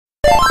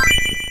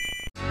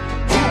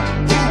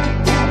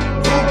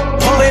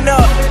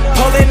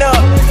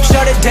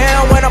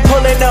down when I'm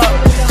pulling up.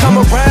 Come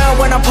around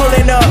when I'm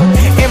pulling up.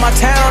 In my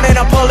town and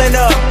I'm pulling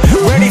up.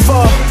 Ready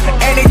for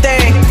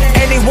anything,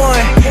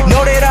 anyone.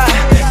 Know that I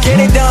get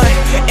it done.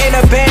 In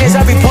the bands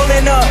I be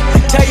pulling up.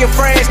 Tell your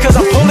friends cause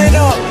I'm pulling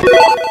up.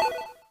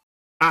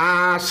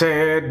 I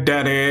said,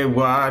 Daddy,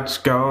 what's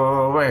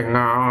going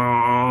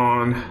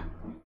on?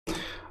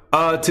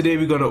 Today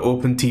we're gonna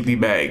open TP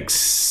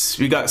bags.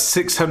 We got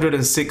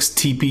 606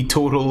 TP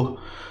total.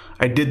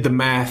 I did the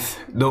math.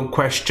 Don't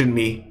question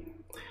me.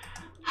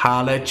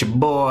 Holla at your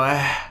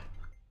boy.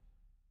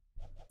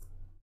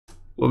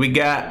 What we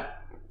got?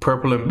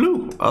 Purple and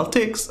blue. I'll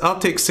take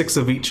 6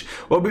 of each.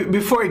 Well,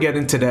 before I get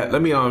into that,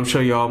 let me show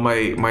you all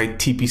my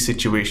TP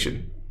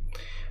situation.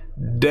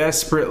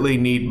 Desperately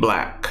need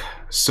black.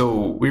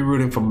 So we're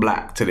rooting for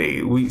black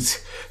today.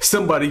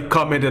 Somebody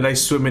commented I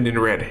swimming in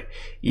red.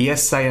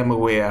 Yes, I am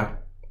aware.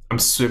 I'm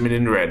swimming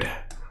in red.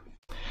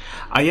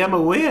 I am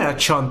aware,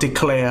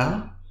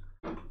 Chanticleer.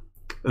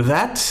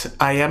 That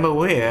I am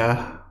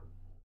aware.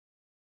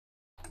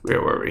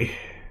 Where were we?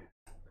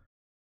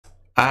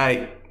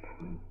 I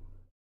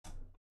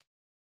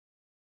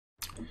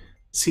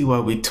see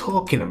what we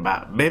talking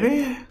about,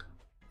 baby.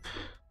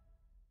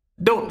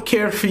 Don't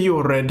care for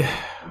you, red.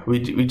 We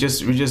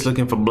just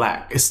looking for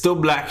black. It's still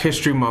Black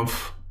History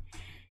Month.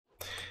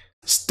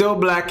 Still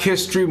Black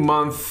History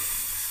Month.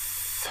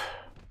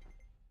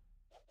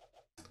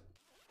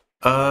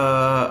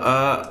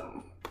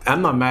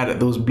 I'm not mad at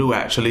those blue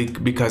actually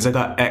because I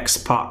got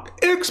X-Pac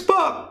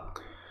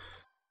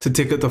to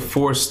take it to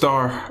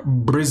 4-star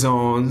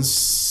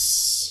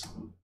Brizons.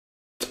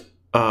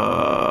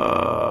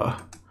 Why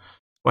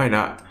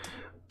not?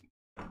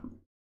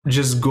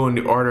 Just go in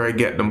the order I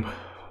get them.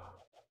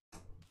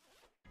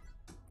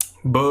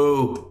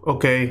 Boo.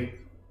 Okay.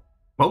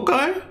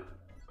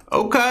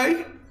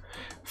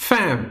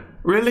 Fam,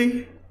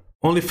 really?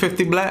 Only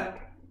 50 black?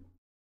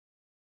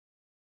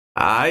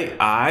 And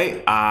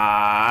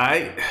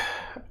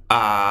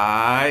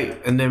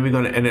then we're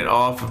gonna end it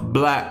off with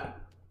black.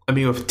 I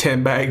mean with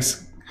 10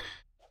 bags.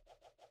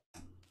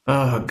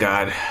 Oh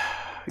God.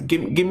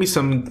 Give me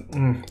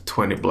some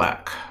 20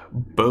 black.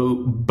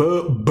 Boo.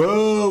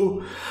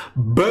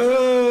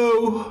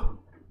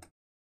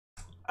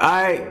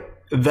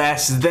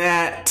 That's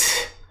that.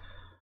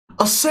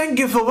 I'll thank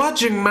you for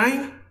watching,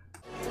 man.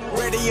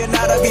 Ready or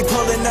not, I be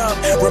pulling up.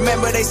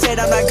 Remember they said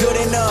I'm not good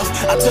enough.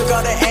 I took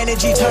all the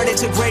energy, turned it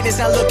to greatness.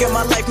 Now look at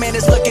my life, man,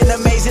 it's looking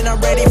amazing.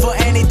 I'm ready for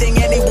anything,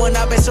 anyone.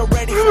 I've been so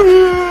ready for